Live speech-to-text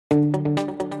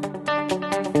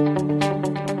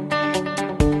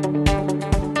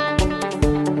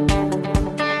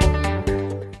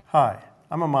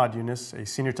I'm Ahmad Yunus, a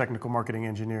Senior Technical Marketing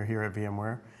Engineer here at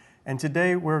VMware, and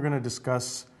today we're going to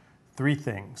discuss three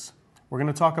things. We're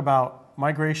going to talk about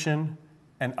migration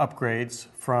and upgrades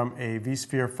from a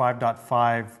vSphere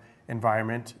 5.5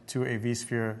 environment to a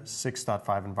vSphere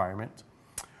 6.5 environment.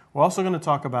 We're also going to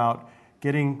talk about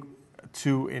getting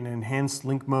to an enhanced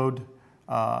link mode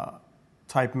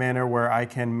type manner where I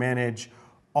can manage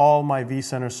all my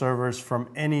vCenter servers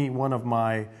from any one of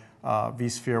my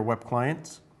vSphere web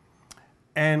clients.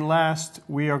 And last,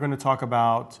 we are going to talk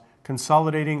about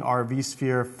consolidating our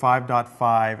vSphere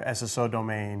 5.5 SSO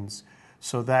domains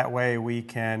so that way we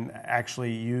can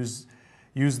actually use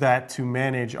that to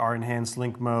manage our enhanced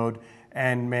link mode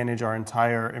and manage our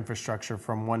entire infrastructure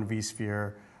from one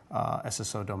vSphere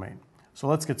SSO domain. So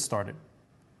let's get started.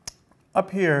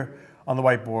 Up here on the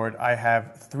whiteboard, I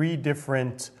have three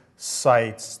different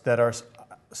sites that are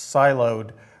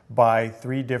siloed by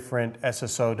three different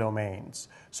SSO domains.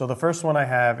 So the first one I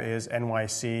have is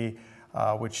NYC,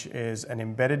 which is an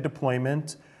embedded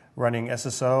deployment running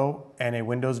SSO and a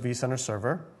Windows vCenter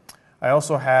server. I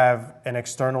also have an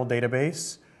external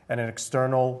database and an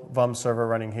external VUM server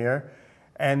running here.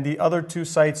 And the other two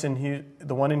sites, the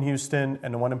one in Houston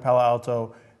and the one in Palo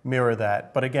Alto, mirror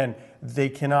that. But again, they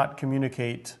cannot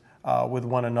communicate with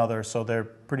one another, so they're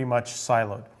pretty much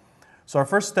siloed. So our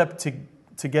first step to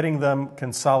getting them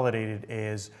consolidated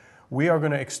is we are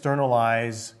going to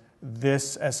externalize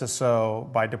this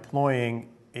SSO by deploying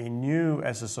a new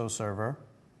SSO server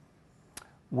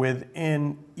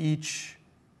within each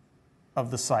of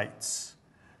the sites.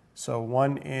 So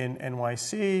one in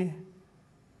NYC,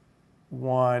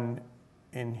 one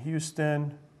in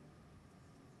Houston,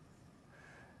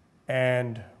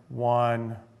 and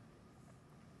one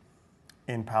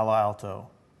in Palo Alto.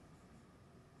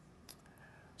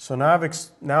 So now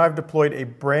I've deployed a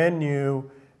brand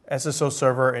new SSO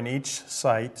server in each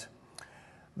site.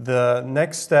 The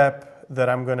next step that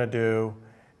I'm going to do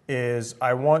is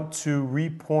I want to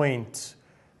repoint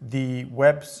the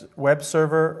web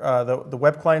server, the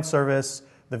web client service,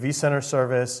 the vCenter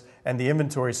service, and the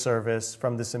inventory service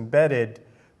from this embedded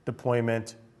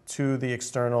deployment to the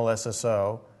external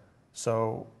SSO.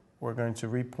 So we're going to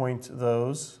repoint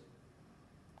those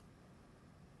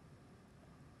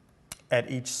at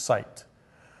each site.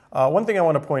 One thing I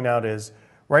want to point out is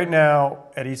right now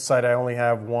at each site I only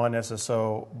have one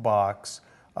SSO box.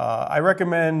 I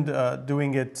recommend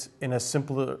doing it in a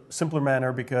simpler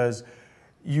manner because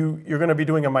you're going to be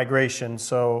doing a migration.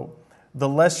 So the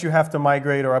less you have to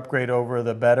migrate or upgrade over,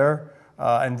 the better.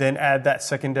 And then add that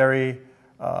secondary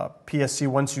PSC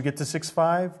once you get to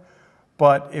 6.5.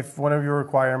 But if one of your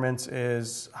requirements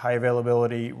is high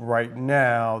availability right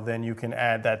now, then you can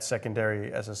add that secondary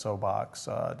SSO box,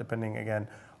 depending, again,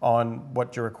 on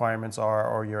what your requirements are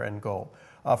or your end goal.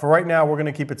 For right now, we're going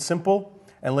to keep it simple,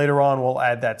 and later on, we'll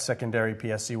add that secondary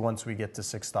PSC once we get to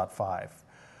 6.5.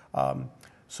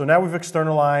 So now we've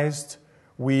externalized,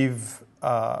 we've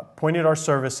pointed our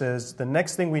services. The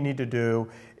next thing we need to do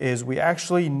is we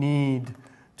actually need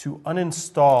to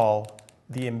uninstall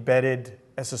the embedded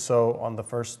SSO on the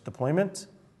first deployment.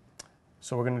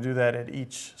 So we're going to do that at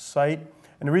each site.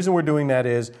 And the reason we're doing that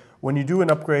is when you do an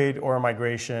upgrade or a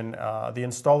migration, the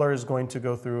installer is going to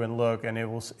go through and look, and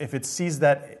if it sees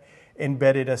that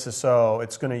embedded SSO,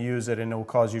 it's going to use it and it will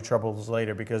cause you troubles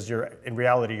later because in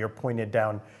reality you're pointed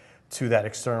down to that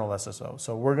external SSO.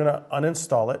 So we're going to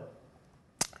uninstall it.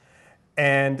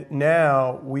 And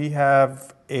now we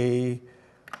have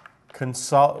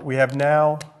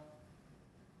now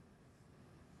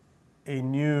a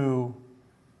new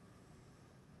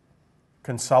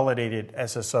consolidated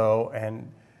SSO,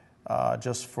 and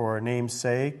just for name's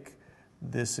sake,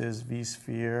 this is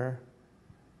vSphere.local.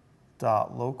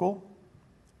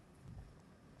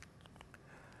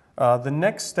 The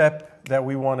next step that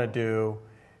we want to do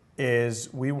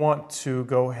is we want to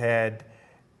go ahead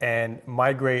and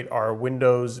migrate our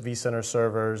Windows vCenter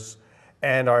servers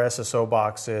and our SSO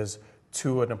boxes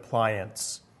to an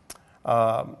appliance.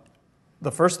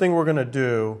 The first thing we're going to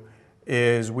do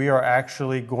is we are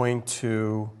actually going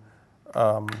to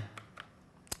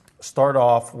start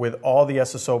off with all the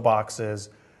SSO boxes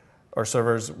or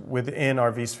servers within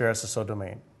our vSphere SSO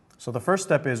domain. So the first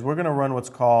step is we're going to run what's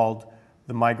called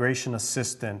the migration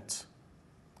assistant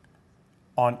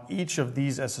on each of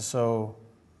these SSO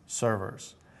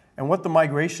servers. And what the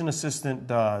migration assistant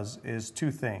does is two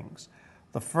things.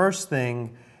 The first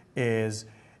thing is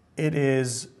it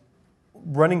is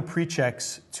running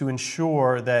pre-checks to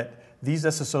ensure that these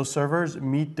SSO servers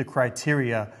meet the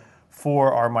criteria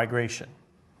for our migration.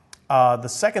 The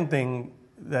second thing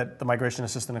that the migration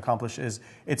assistant accomplishes is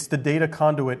it's the data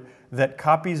conduit that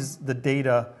copies the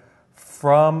data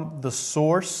from the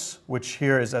source, which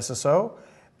here is SSO,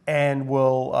 and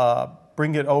will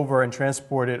bring it over and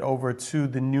transport it over to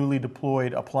the newly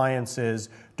deployed appliances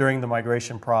during the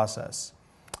migration process.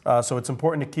 So it's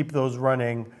important to keep those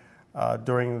running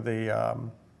during the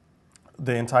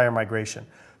entire migration.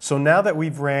 So now that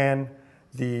we've ran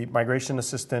the migration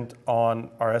assistant on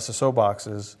our SSO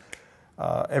boxes,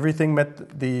 everything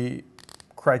met the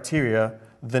criteria.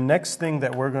 The next thing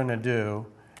that we're going to do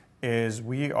is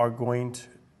we are going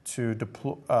to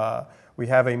deploy, we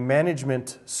have a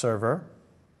management server.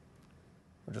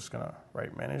 We're just going to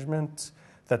write management.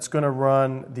 That's going to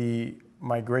run the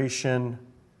migration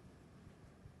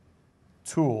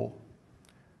tool.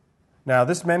 Now,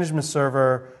 this management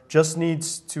server just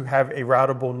needs to have a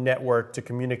routable network to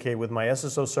communicate with my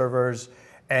SSO servers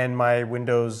and my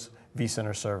Windows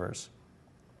vCenter servers.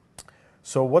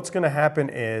 So what's going to happen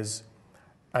is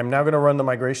I'm now going to run the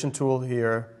migration tool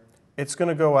here. It's going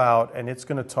to go out and it's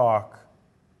going to talk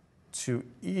to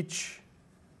each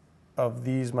of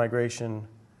these migration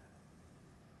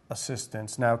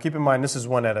assistants. Now, keep in mind, this is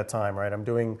one at a time, right? I'm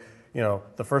doing,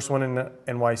 the first one in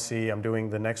NYC, I'm doing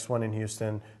the next one in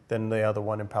Houston, then the other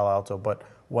one in Palo Alto, but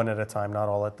one at a time, not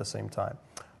all at the same time.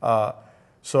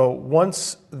 So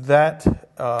once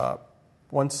the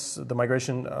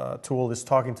migration tool is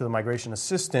talking to the migration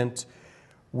assistant,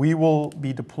 we will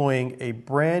be deploying a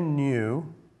brand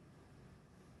new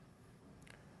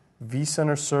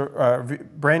vCenter,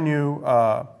 brand new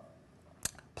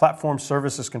platform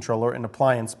services controller and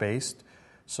appliance-based.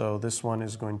 So this one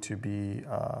is going to be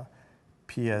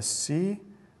PSC.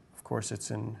 Of course,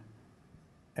 it's in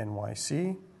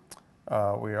NYC.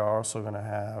 We are also going to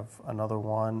have another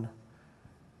one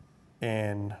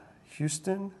in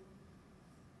Houston.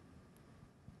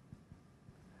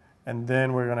 And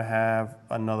then we're going to have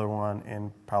another one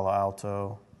in Palo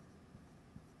Alto.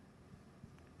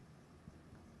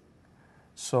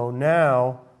 So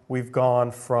now we've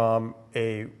gone from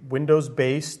a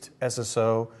Windows-based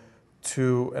SSO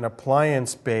to an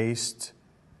appliance-based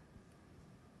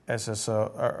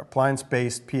SSO, or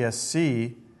appliance-based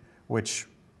PSC, which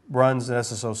runs an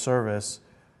SSO service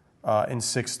in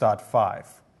 6.5.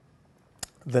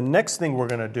 The next thing we're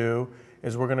going to do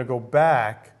is we're going to go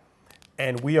back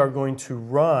and we are going to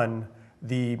run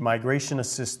the migration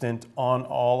assistant on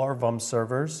all our VMware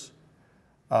servers.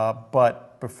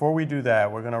 But before we do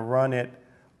that, we're going to run it.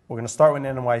 We're going to start with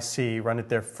NYC, run it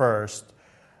there first.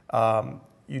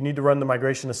 You need to run the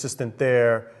migration assistant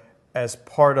there as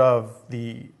part of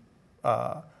the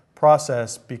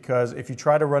process, because if you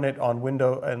try to run it on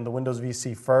the Windows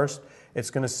VC first,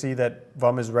 it's going to see that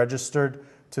VMware is registered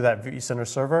to that vCenter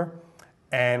server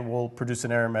and will produce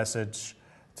an error message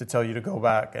to tell you to go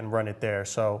back and run it there.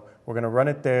 So we're going to run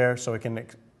it there so it can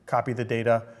copy the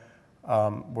data.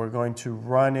 We're going to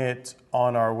run it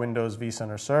on our Windows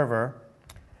vCenter server,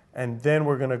 and then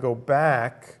we're going to go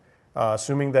back,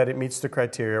 assuming that it meets the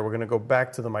criteria, we're going to go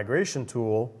back to the migration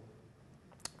tool,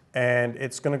 and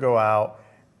it's going to go out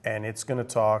and it's going to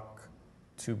talk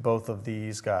to both of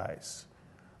these guys.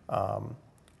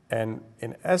 And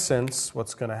in essence,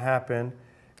 what's going to happen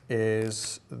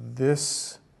is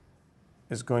this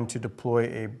is going to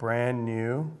deploy a brand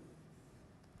new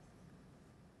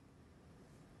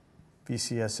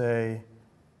VCSA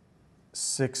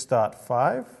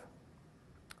 6.5,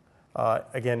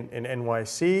 again in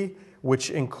NYC, which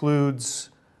includes,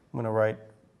 I'm going to write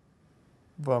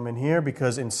VMware in here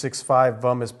because in 6.5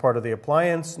 VMware is part of the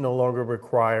appliance, no longer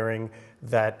requiring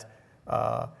that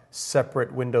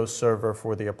separate Windows server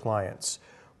for the appliance.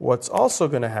 What's also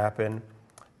going to happen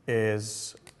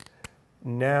is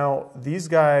now these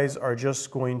guys are just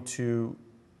going to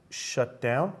shut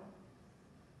down.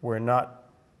 We're not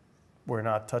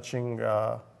touching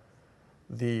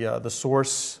the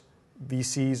source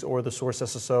VCs or the source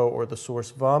SSO or the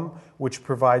source VMware, which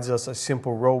provides us a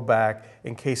simple rollback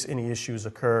in case any issues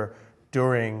occur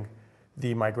during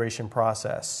the migration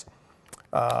process.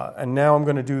 And now I'm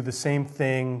going to do the same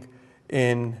thing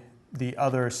in the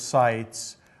other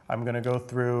sites. I'm going to go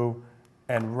through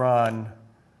and run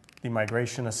the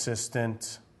migration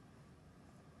assistant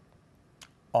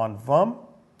on VMware,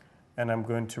 and I'm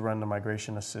going to run the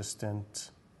migration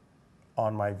assistant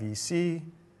on my VC.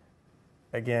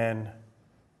 Again,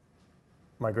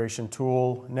 migration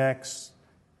tool next,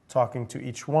 talking to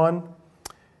each one,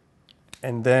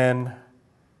 and then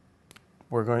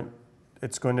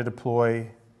it's going to deploy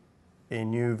a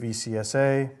new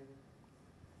VCSA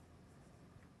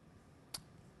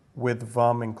with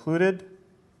VMware included.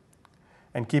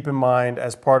 And keep in mind,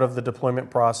 as part of the deployment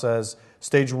process,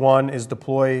 stage 1 is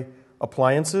deploy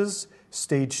appliances.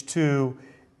 Stage 2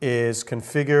 is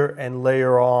configure and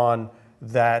layer on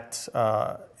that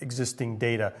existing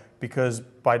data, because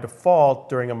by default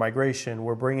during a migration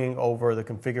we're bringing over the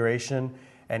configuration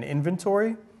and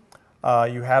inventory.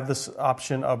 You have this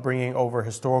option of bringing over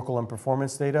historical and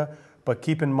performance data, but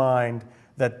keep in mind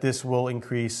that this will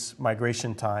increase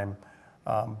migration time.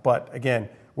 But again,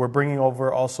 we're bringing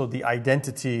over also the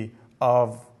identity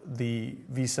of the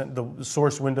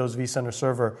source Windows vCenter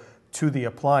server to the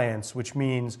appliance, which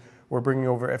means we're bringing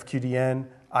over FQDN,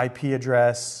 IP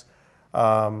address,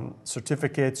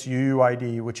 certificates,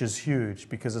 UUID, which is huge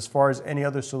because as far as any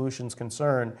other solution's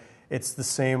concerned, it's the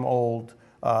same old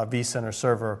vCenter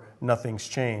server, nothing's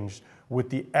changed, with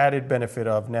the added benefit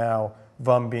of now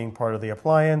VUM being part of the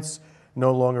appliance,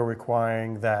 no longer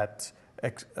requiring that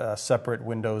separate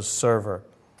Windows server.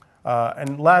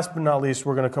 And last but not least,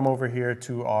 we're going to come over here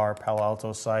to our Palo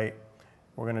Alto site.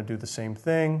 We're going to do the same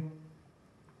thing.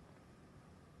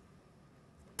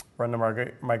 Run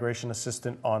the migration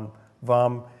assistant on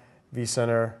VUM,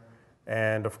 vCenter,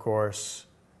 and of course,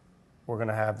 we're going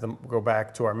to have them go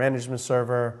back to our management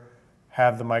server,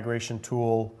 have the migration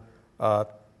tool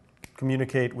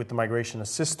communicate with the migration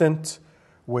assistant,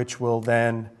 which will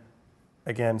then,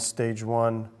 again, stage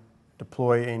 1,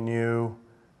 deploy a new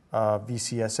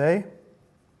VCSA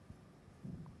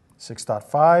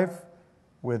 6.5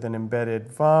 with an embedded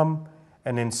VUM,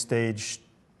 and in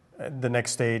the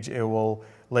next stage, it will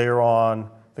layer on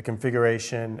the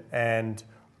configuration and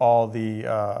all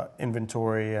the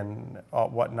inventory and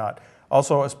whatnot.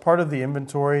 Also, as part of the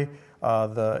inventory,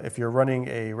 if you're running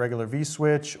a regular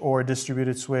vSwitch or a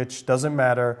distributed switch, doesn't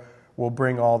matter, we'll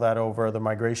bring all that over. The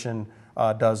migration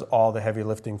does all the heavy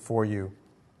lifting for you.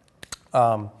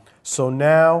 So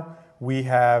now we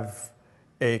have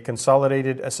a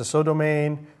consolidated SSO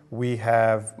domain. We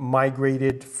have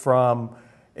migrated from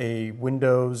a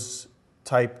Windows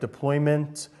type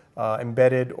deployment,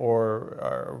 embedded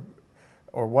or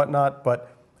whatnot,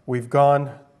 but we've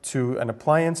gone to an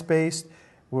appliance-based.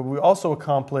 We also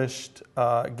accomplished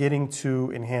getting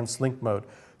to enhanced link mode.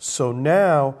 So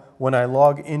now when I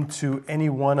log into any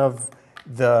one of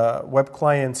the web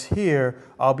clients here,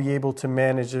 I'll be able to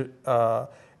manage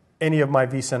any of my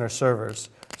vCenter servers.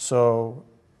 So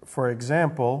for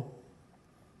example,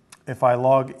 if I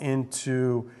log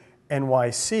into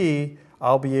NYC,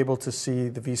 I'll be able to see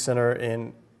the vCenter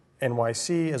in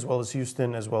NYC as well as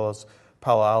Houston as well as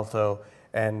Palo Alto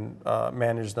and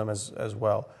manage them as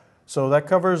well. So that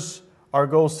covers our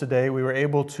goals today. We were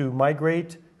able to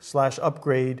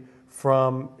migrate/upgrade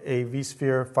from a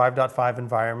vSphere 5.5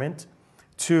 environment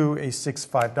to a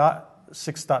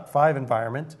 6.5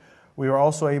 environment. We were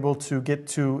also able to get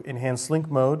to enhanced link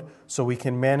mode so we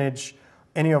can manage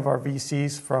any of our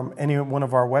VCs from any one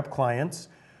of our web clients,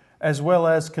 as well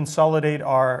as consolidate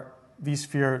our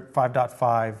vSphere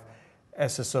 5.5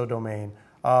 SSO domain.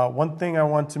 One thing I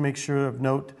want to make sure of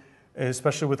note,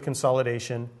 especially with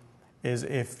consolidation, is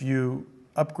if you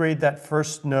upgrade that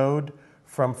first node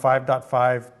from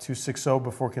 5.5 to 6.0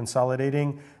 before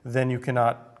consolidating, then you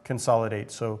cannot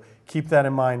consolidate. So keep that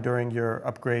in mind during your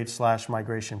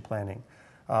upgrade/migration planning.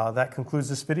 That concludes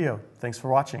this video. Thanks for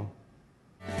watching.